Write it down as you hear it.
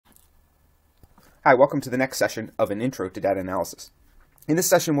Hi, welcome to the next session of an Intro to Data Analysis. In this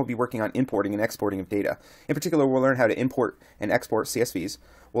session, we'll be working on importing and exporting of data. In particular, we'll learn how to import and export CSVs.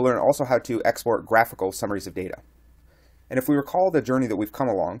 We'll learn also how to export graphical summaries of data. And if we recall the journey that we've come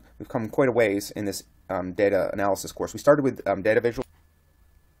along, we've come quite a ways in this data analysis course. We started with data visual.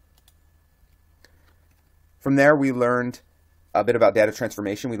 From there, we learned a bit about data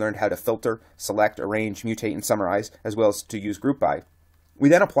transformation. We learned how to filter, select, arrange, mutate, and summarize, as well as to use group by. We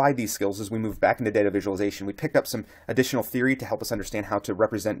then applied these skills as we moved back into data visualization. We picked up some additional theory to help us understand how to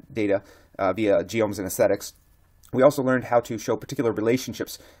represent data via geomes and aesthetics. We also learned how to show particular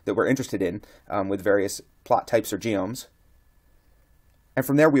relationships that we're interested in with various plot types or geomes. And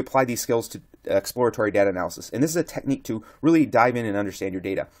from there, we applied these skills to exploratory data analysis. And this is a technique to really dive in and understand your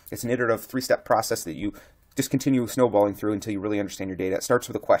data. It's an iterative three-step process that you just continue snowballing through until you really understand your data. It starts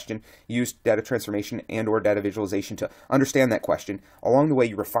with a question. You use data transformation and or data visualization to understand that question. Along the way,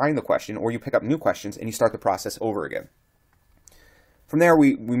 you refine the question or you pick up new questions and you start the process over again. From there,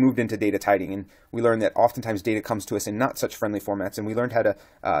 we moved into data tidying, and we learned that oftentimes data comes to us in not such friendly formats, and we learned how to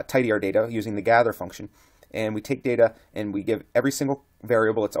tidy our data using the gather function. And we take data and we give every single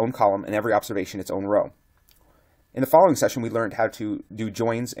variable its own column and every observation its own row. In the following session, we learned how to do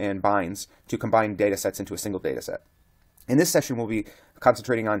joins and binds to combine data sets into a single data set. In this session, we'll be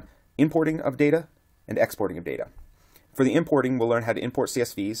concentrating on importing of data and exporting of data. For the importing, we'll learn how to import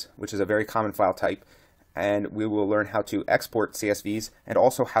CSVs, which is a very common file type, and we will learn how to export CSVs and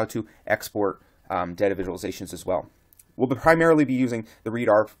also how to export data visualizations as well. We'll primarily be using the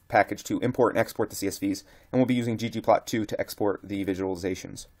readr package to import and export the CSVs, and we'll be using ggplot2 to export the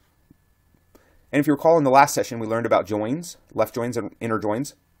visualizations. And if you recall, in the last session, we learned about joins, left joins and inner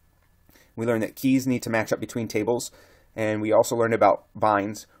joins. We learned that keys need to match up between tables, and we also learned about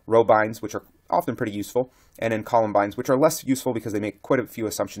binds, row binds, which are often pretty useful, and then column binds, which are less useful because they make quite a few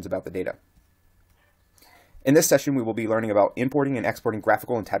assumptions about the data. In this session, we will be learning about importing and exporting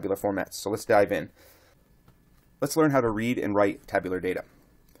graphical and tabular formats. So let's dive in. Let's learn how to read and write tabular data.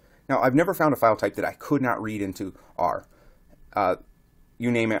 Now, I've never found a file type that I could not read into R.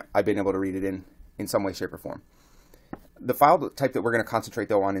 You name it, I've been able to read it in some way, shape, or form. The file type that we're going to concentrate,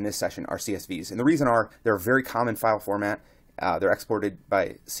 though, on in this session are CSVs. And the reason are they're a very common file format. They're exported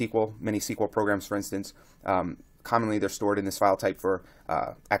by SQL, many SQL programs, for instance. Commonly, they're stored in this file type for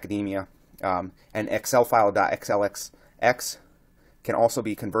academia. An Excel file .xlx can also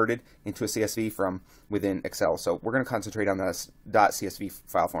be converted into a CSV from within Excel. So we're going to concentrate on the .csv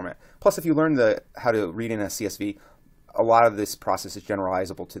file format. Plus, if you learn how to read in a CSV, a lot of this process is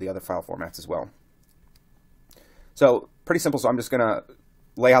generalizable to the other file formats as well. So pretty simple. So I'm just going to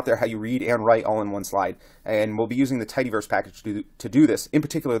lay out there how you read and write all in one slide. And we'll be using the tidyverse package to do this, in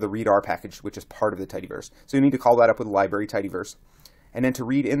particular the readr package, which is part of the tidyverse. So you need to call that up with the library tidyverse. And then to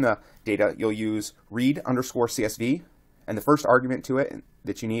read in the data, you'll use read_CSV. And the first argument to it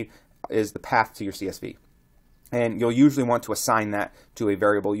that you need is the path to your CSV. And you'll usually want to assign that to a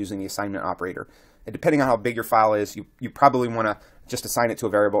variable using the assignment operator. And depending on how big your file is, you probably want to just assign it to a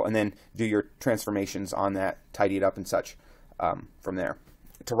variable and then do your transformations on that, tidy it up and such from there.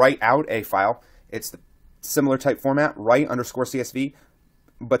 To write out a file, it's the similar type format, write_CSV,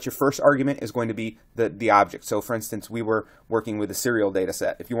 but your first argument is going to be the object. So for instance, we were working with a serial data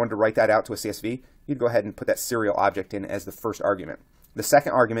set. If you wanted to write that out to a CSV, you'd go ahead and put that serial object in as the first argument. The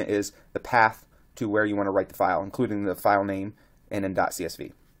second argument is the path to where you want to write the file, including the file name and then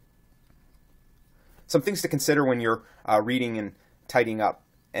 .csv. Some things to consider when you're reading and tidying up.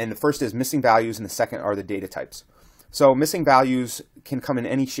 And the first is missing values, and the second are the data types. So missing values can come in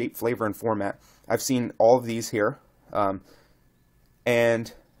any shape, flavor, and format. I've seen all of these here.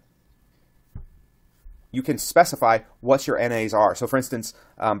 And you can specify what your NAs are. So for instance,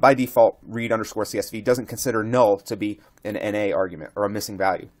 by default, read_CSV doesn't consider null to be an NA argument or a missing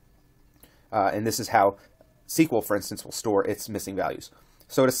value. And this is how SQL, for instance, will store its missing values.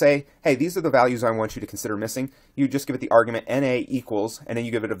 So to say, hey, these are the values I want you to consider missing, you just give it the argument NA equals, and then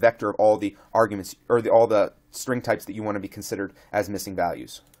you give it a vector of all the arguments, or all the string types that you want to be considered as missing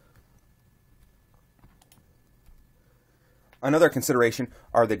values. Another consideration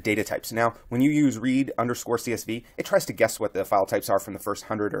are the data types. Now, when you use read_CSV, it tries to guess what the file types are from the first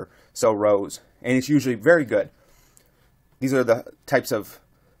 100 or so rows, and it's usually very good. These are the types of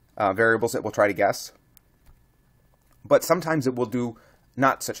variables it will try to guess, but sometimes it will do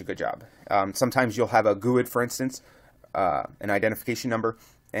not such a good job. Sometimes you'll have a GUID, for instance, an identification number,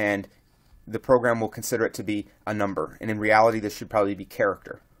 and the program will consider it to be a number, and in reality this should probably be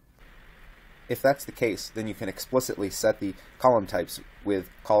character. If that's the case, then you can explicitly set the column types with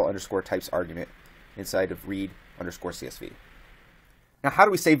call_types argument inside of read_CSV. Now, how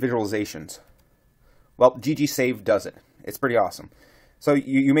do we save visualizations? Well, ggSave does it. It's pretty awesome. So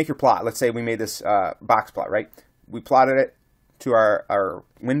you make your plot. Let's say we made this box plot, right? We plotted it to our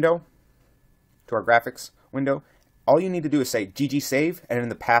window, to our graphics window. All you need to do is say ggSave and in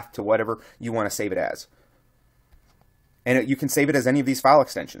the path to whatever you want to save it as. And you can save it as any of these file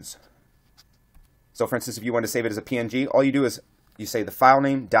extensions. So for instance, if you want to save it as a PNG, all you do is you say the file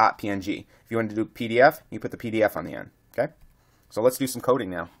name .png. If you want to do PDF, you put the PDF on the end. Okay? So let's do some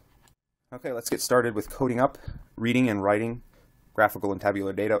coding now. Okay, let's get started with coding up, reading and writing graphical and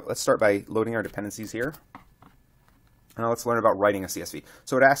tabular data. Let's start by loading our dependencies here. Now let's learn about writing a CSV.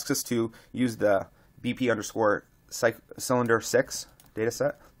 So it asks us to use the BP underscore cylinder 6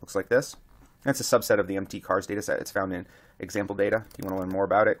 dataset. Looks like this. And it's a subset of the MT cars dataset. It's found in example data. If you want to learn more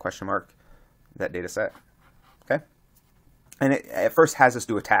about it, question mark that dataset. Okay? And it at first has us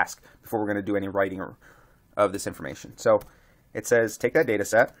do a task before we're going to do any writing of this information. So it says take that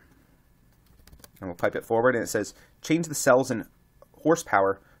dataset, and we'll pipe it forward, and it says change the cells in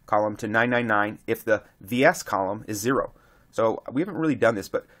horsepower column to 999 if the VS column is 0. So we haven't really done this,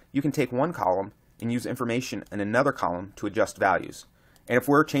 but you can take one column and use information in another column to adjust values. And if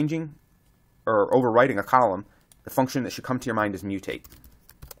we're changing or overwriting a column, the function that should come to your mind is mutate.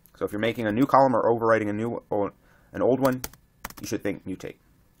 So if you're making a new column or overwriting an old one, you should think mutate.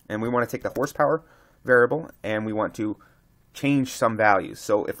 And we want to take the horsepower variable and we want to change some values.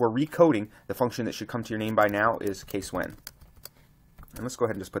 So if we're recoding, the function that should come to your name by now is case when. And let's go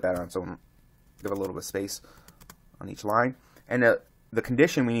ahead and just put that on, so give a little bit of space on each line. And the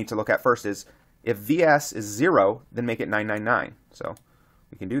condition we need to look at first is if VS is 0, then make it 999. So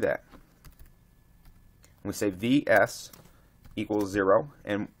we can do that. We say VS equals 0,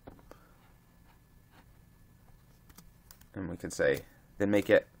 and we can say, then make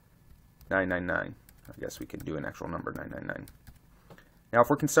it 999. I guess we can do an actual number, 999. Now, if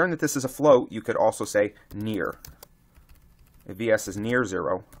we're concerned that this is a float, you could also say near. If VS is near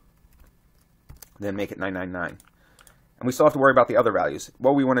 0, then make it 999. And we still have to worry about the other values.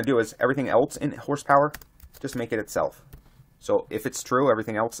 What we want to do is everything else in horsepower, just make it itself. So if it's true,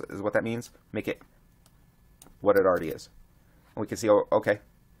 everything else is what that means, make it what it already is. And we can see, oh, okay,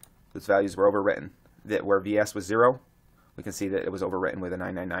 those values were overwritten. That where VS was 0, we can see that it was overwritten with a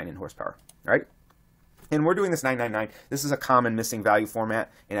 999 in horsepower. All right? And we're doing this 999. This is a common missing value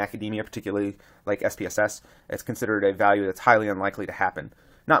format in academia, particularly like SPSS. It's considered a value that's highly unlikely to happen.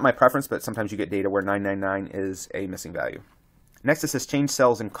 Not my preference, but sometimes you get data where 999 is a missing value. Next, it says change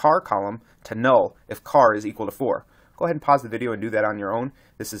cells in car column to null if car is equal to 4. Go ahead and pause the video and do that on your own.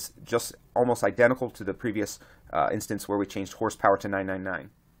 This is just almost identical to the previous instance where we changed horsepower to 999.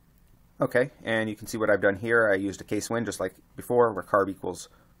 Okay, and you can see what I've done here. I used a case when just like before, where carb equals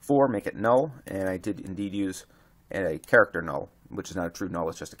 4, make it null, and I did indeed use a character null, which is not a true null,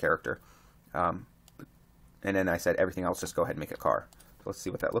 it's just a character. And then I said everything else, just go ahead and make it car. So let's see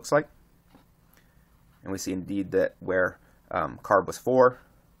what that looks like. And we see indeed that where carb was 4,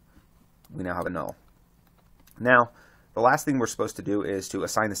 we now have a null. Now, the last thing we're supposed to do is to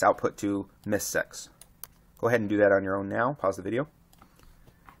assign this output to miss6. Go ahead and do that on your own now. Pause the video.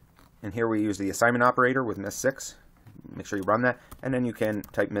 And here we use the assignment operator with miss6. Make sure you run that. And then you can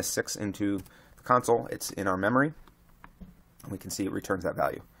type miss6 into the console. It's in our memory. And we can see it returns that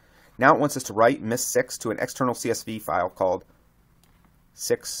value. Now it wants us to write miss6 to an external CSV file called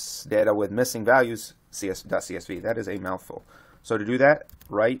 6 data with missing values .csv. That is a mouthful. So to do that,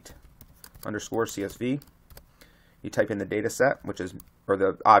 write underscore CSV. You type in the data set, which is, or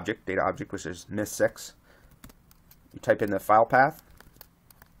the object, data object, which is miss6. You type in the file path.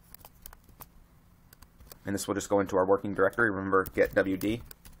 And this will just go into our working directory. Remember, get WD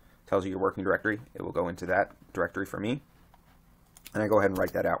tells you your working directory. It will go into that directory for me. And I go ahead and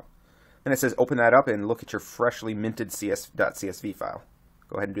write that out. Then it says open that up and look at your freshly minted .csv file.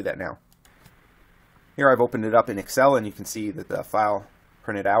 Go ahead and do that now. Here I've opened it up in Excel, and you can see that the file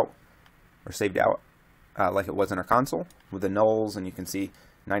printed out or saved out like it was in our console with the nulls, and you can see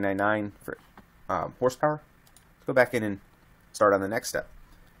 999 for horsepower. Let's go back in and start on the next step.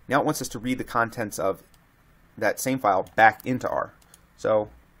 Now it wants us to read the contents of that same file back into R. So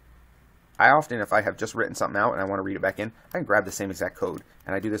I often, if I have just written something out and I want to read it back in, I can grab the same exact code,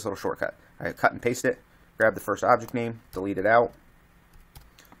 and I do this little shortcut. I cut and paste it, grab the first object name, delete it out,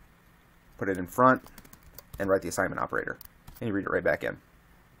 put it in front, and write the assignment operator. And you read it right back in.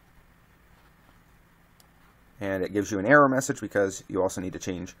 And it gives you an error message because you also need to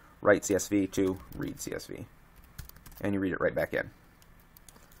change write CSV to read CSV. And you read it right back in.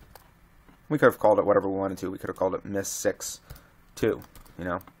 We could have called it whatever we wanted to. We could have called it miss6 2, you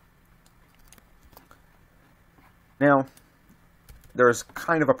know. Now, there's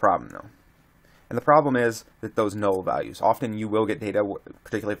kind of a problem though. And the problem is that those null values. Often you will get data,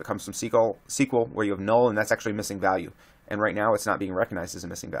 particularly if it comes from SQL, where you have null and that's actually missing value. And right now it's not being recognized as a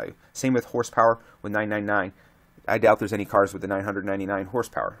missing value. Same with horsepower with 999. I doubt there's any cars with the 999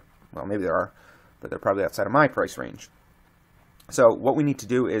 horsepower. Well, maybe there are, but they're probably outside of my price range. So what we need to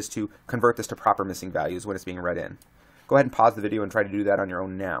do is to convert this to proper missing values when it's being read in. Go ahead and pause the video and try to do that on your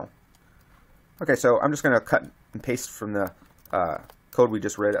own now. Okay, so I'm just going to cut and paste from the code we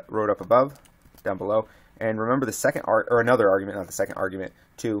just wrote up above, down below. And remember the second another argument, not the second argument,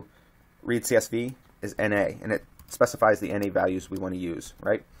 to read CSV is NA, and it specifies the NA values we want to use,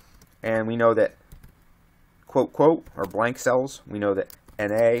 right? And we know that quote, quote, or blank cells, we know that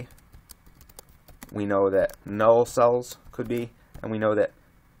NA, we know that null cells could be, and we know that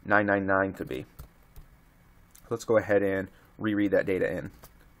 999 could be. Let's go ahead and reread that data in.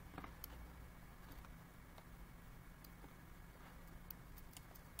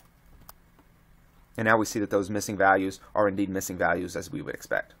 And now we see that those missing values are indeed missing values as we would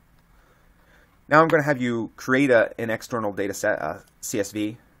expect. Now I'm going to have you create an external data set, a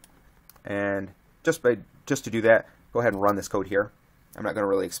CSV, and just to do that, go ahead and run this code here. I'm not going to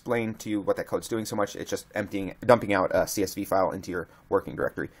really explain to you what that code's doing so much. It's just dumping out a CSV file into your working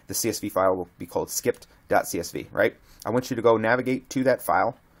directory. The CSV file will be called skipped.csv, right? I want you to go navigate to that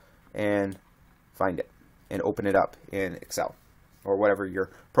file and find it and open it up in Excel or whatever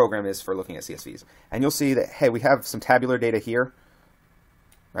your program is for looking at CSVs. And you'll see that, hey, we have some tabular data here,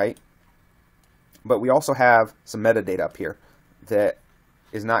 right? But we also have some metadata up here that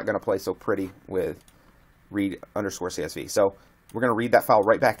is not going to play so pretty with read_CSV. So we're going to read that file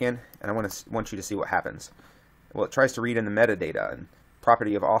right back in, and I want you to see what happens. Well, it tries to read in the metadata, and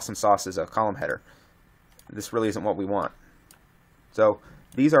property of awesome sauce is a column header. This really isn't what we want. So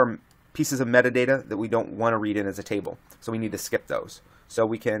these are pieces of metadata that we don't want to read in as a table. So we need to skip those. So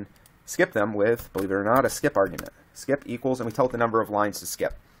we can skip them with, believe it or not, a skip argument. Skip equals, and we tell it the number of lines to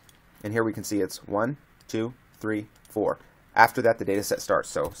skip. And here we can see it's 1, 2, 3, 4. After that, the data set starts.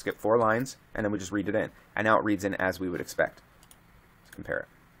 So skip 4 lines, and then we just read it in. And now it reads in as we would expect. Let's compare it.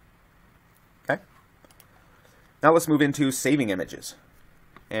 Okay. Now let's move into saving images.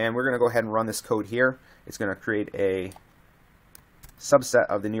 And we're going to go ahead and run this code here. It's going to create a subset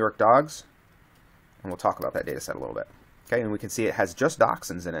of the New York dogs. And we'll talk about that data set a little bit. Okay, and we can see it has just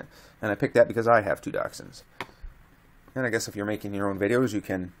dachshunds in it. And I picked that because I have 2 dachshunds. And I guess if you're making your own videos, you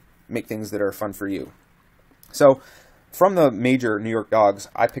can make things that are fun for you. So from the major New York dogs,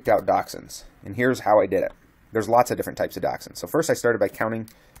 I picked out dachshunds. And here's how I did it. There's lots of different types of dachshunds. So first I started by counting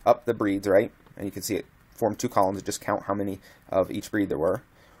up the breeds, right? And you can see it formed 2 columns to just count how many of each breed there were.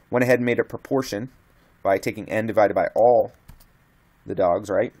 Went ahead and made a proportion by taking n divided by all the dogs,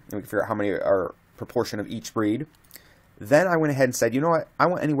 right? And we can figure out how many are proportion of each breed. Then I went ahead and said, you know what? I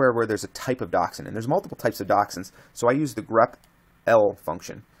want anywhere where there's a type of dachshund. And there's multiple types of dachshunds. So I used the grep_l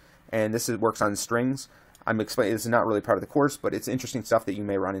function. And this works on strings. I'm explaining, this is not really part of the course, but it's interesting stuff that you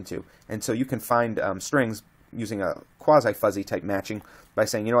may run into. And so you can find strings using a quasi-fuzzy type matching by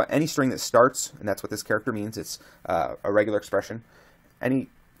saying, you know what, any string that starts, and that's what this character means, it's a regular expression, any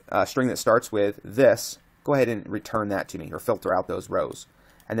string that starts with this, go ahead and return that to me, or filter out those rows.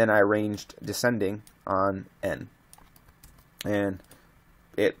 And then I arranged descending on n. And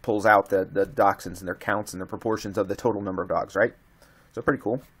it pulls out the dachshunds and their counts and their proportions of the total number of dogs, right? So pretty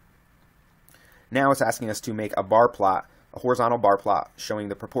cool. Now it's asking us to make a bar plot, a horizontal bar plot, showing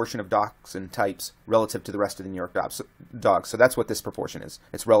the proportion of dachshund types relative to the rest of the New York dogs. So that's what this proportion is.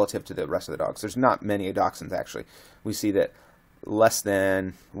 It's relative to the rest of the dogs. There's not many dachshunds, actually. We see that less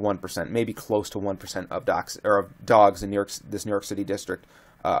than 1%, maybe close to 1% of dogs in this New York City district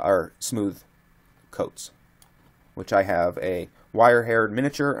are smooth coats, which I have a wire-haired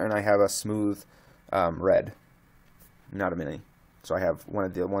miniature and I have a smooth red, not a mini. So I have one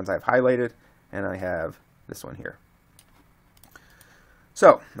of the ones I've highlighted, and I have this one here.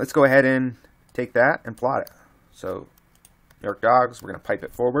 So let's go ahead and take that and plot it. So New York dogs, we're going to pipe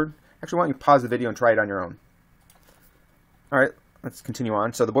it forward. Actually, why don't you pause the video and try it on your own. All right, let's continue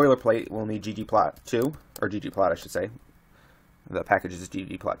on. So the boilerplate will need ggplot2, or ggplot I should say. The package is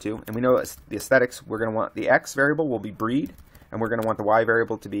ggplot2. And we know the aesthetics, we're going to want the x variable will be breed, and we're going to want the y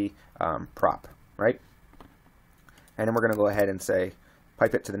variable to be prop, right? And then we're going to go ahead and say,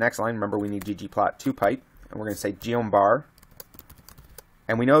 pipe it to the next line. Remember, we need ggplot2 pipe. And we're going to say geombar.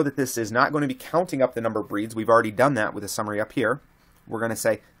 And we know that this is not going to be counting up the number of breeds. We've already done that with a summary up here. We're going to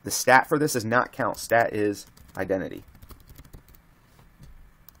say the stat for this is not count. Stat is identity.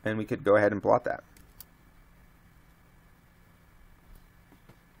 And we could go ahead and plot that.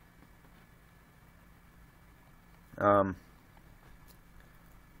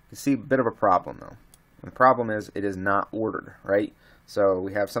 You see a bit of a problem though. And the problem is it is not ordered, right? So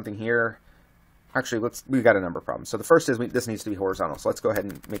we have something here. Actually, we've got a number of problems. So the first is this needs to be horizontal. So let's go ahead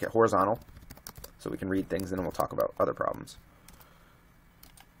and make it horizontal so we can read things, and then we'll talk about other problems.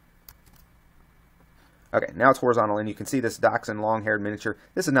 Okay, now it's horizontal, and you can see this dachshund long-haired miniature.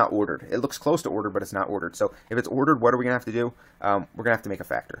 This is not ordered. It looks close to ordered, but it's not ordered. So if it's ordered, what are we going to have to do? We're going to have to make a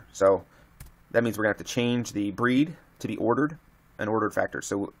factor. So that means we're going to have to change the breed to be ordered, an ordered factor.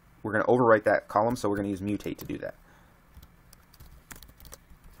 So we're going to overwrite that column, so we're going to use mutate to do that.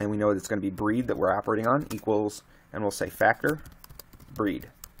 And we know that it's going to be breed that we're operating on equals, and we'll say factor breed,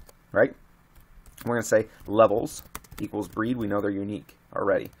 right? We're going to say levels equals breed. We know they're unique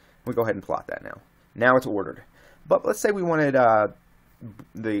already. We go ahead and plot that now. Now it's ordered. But let's say we wanted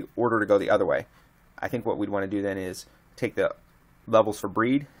the order to go the other way. I think what we'd want to do then is take the levels for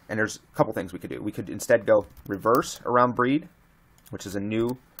breed, and there's a couple things we could do. We could instead go reverse around breed, which is a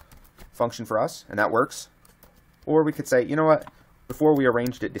new function for us, and that works. Or we could say, you know what, before we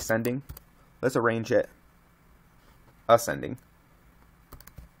arranged it descending, let's arrange it ascending,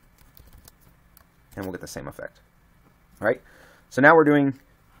 and we'll get the same effect. All right? So now we're doing,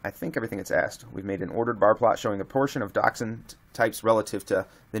 I think, everything it's asked. We've made an ordered bar plot showing the portion of dachshund types relative to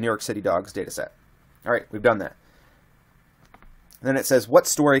the New York City dogs data set. All right, we've done that. And then it says, what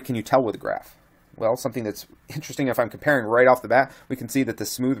story can you tell with a graph? Well, something that's interesting, if I'm comparing right off the bat, we can see that the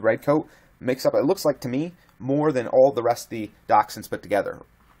smooth red coat makes up, it looks like to me, more than all the rest of the dachshunds put together.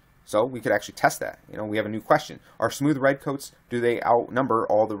 So we could actually test that. You know, we have a new question. Are smooth red coats, do they outnumber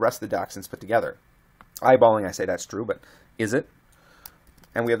all the rest of the dachshunds put together? Eyeballing, I say that's true, but is it?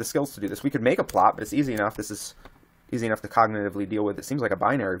 And we have the skills to do this. We could make a plot, but it's easy enough. This is easy enough to cognitively deal with. It seems like a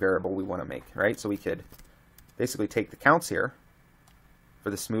binary variable we want to make, right? So we could basically take the counts here for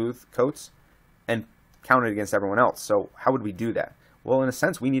the smooth coats and count it against everyone else. So how would we do that? Well, in a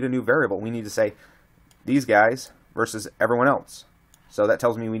sense, we need a new variable. We need to say these guys versus everyone else. So that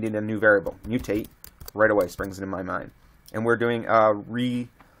tells me we need a new variable. Mutate right away springs it in my mind. And we're doing regrouping,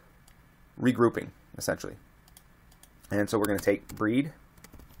 essentially. And so we're going to take breed.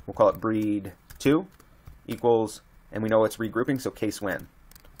 We'll call it breed 2 equals, and we know it's regrouping, so case when. And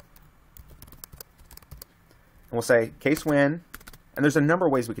we'll say case when, and there's a number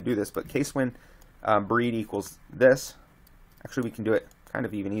of ways we could do this, but case when breed equals this. Actually, we can do it kind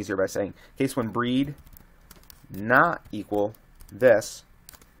of even easier by saying case when breed not equal this,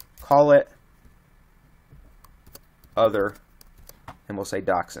 call it other, and we'll say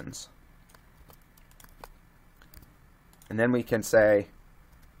dachshunds. And then we can say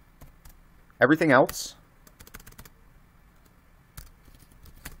everything else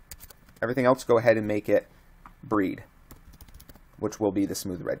go ahead and make it breed, which will be the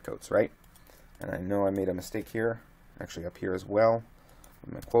smooth red coats, right? And I know I made a mistake here, actually up here as well,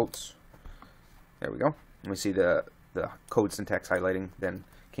 with my quotes. There we go. And we see the code syntax highlighting then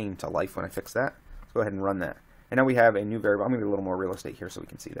came to life when I fixed that. Let's go ahead and run that. And now we have a new variable. I'm going to get a little more real estate here so we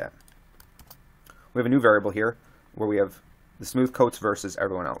can see that. We have a new variable here where we have the smooth coats versus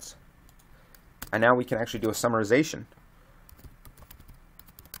everyone else. And now we can actually do a summarization.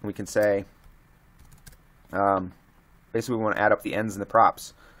 We can say, basically we want to add up the ends and the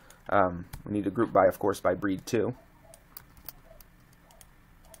props. We need to group by, of course, by breed 2.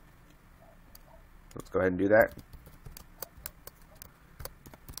 Let's go ahead and do that.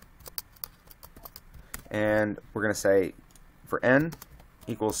 And we're going to say for n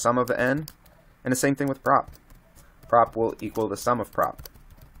equals sum of the n, and the same thing with prop. Prop will equal the sum of prop.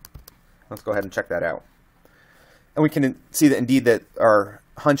 Let's go ahead and check that out. And we can see that indeed that our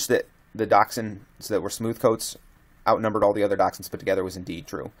hunch that the dachshunds that were smooth coats outnumbered all the other dachshunds put together was indeed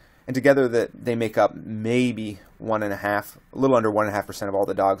true. And together that they make up maybe 1.5, a little under 1.5% of all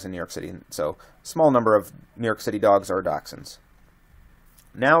the dogs in New York City. So a small number of New York City dogs are dachshunds.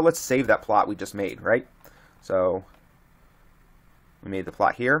 Now let's save that plot we just made, right? So we made the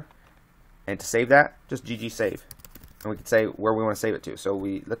plot here. And to save that, just GG save. And we can say where we want to save it to. So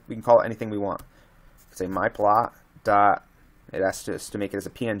we can call it anything we want. Say my plot dot, it asks us to make it as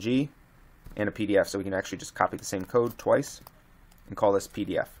a PNG and a PDF. So we can actually just copy the same code twice and call this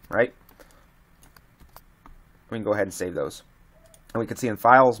PDF, right? We can go ahead and save those. And we can see in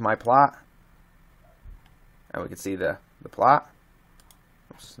files my plot. And we can see the plot.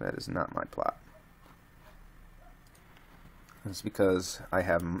 Oops, that is not my plot. That's because I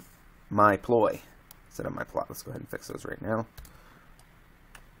have my ploy instead of my plot. Let's go ahead and fix those right now.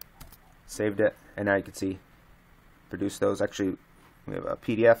 Saved it, and now you can see produce those. Actually, we have a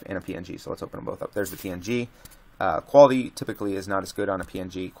PDF and a PNG, so let's open them both up. There's the PNG. Quality typically is not as good on a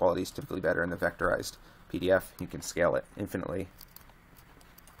PNG. Quality is typically better in the vectorized PDF. You can scale it infinitely.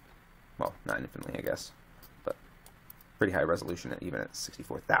 Well, not infinitely, I guess, but pretty high resolution even at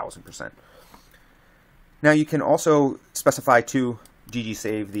 64,000%. Now you can also specify to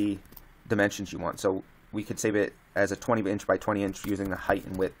save the dimensions you want. So we could save it as a 20 inch by 20 inch using the height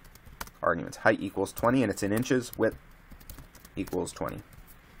and width arguments. Height equals 20 and it's in inches, width equals 20. And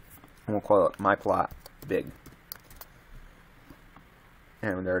we'll call it my plot big.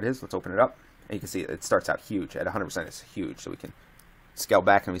 And there it is. Let's open it up. And you can see it starts out huge. At 100% it's huge. So we can scale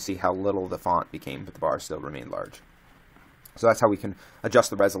back and we see how little the font became, but the bars still remain large. So that's how we can adjust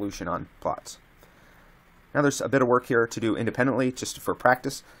the resolution on plots. Now there's a bit of work here to do independently, just for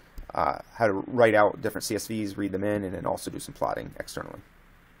practice, how to write out different CSVs, read them in, and then also do some plotting externally.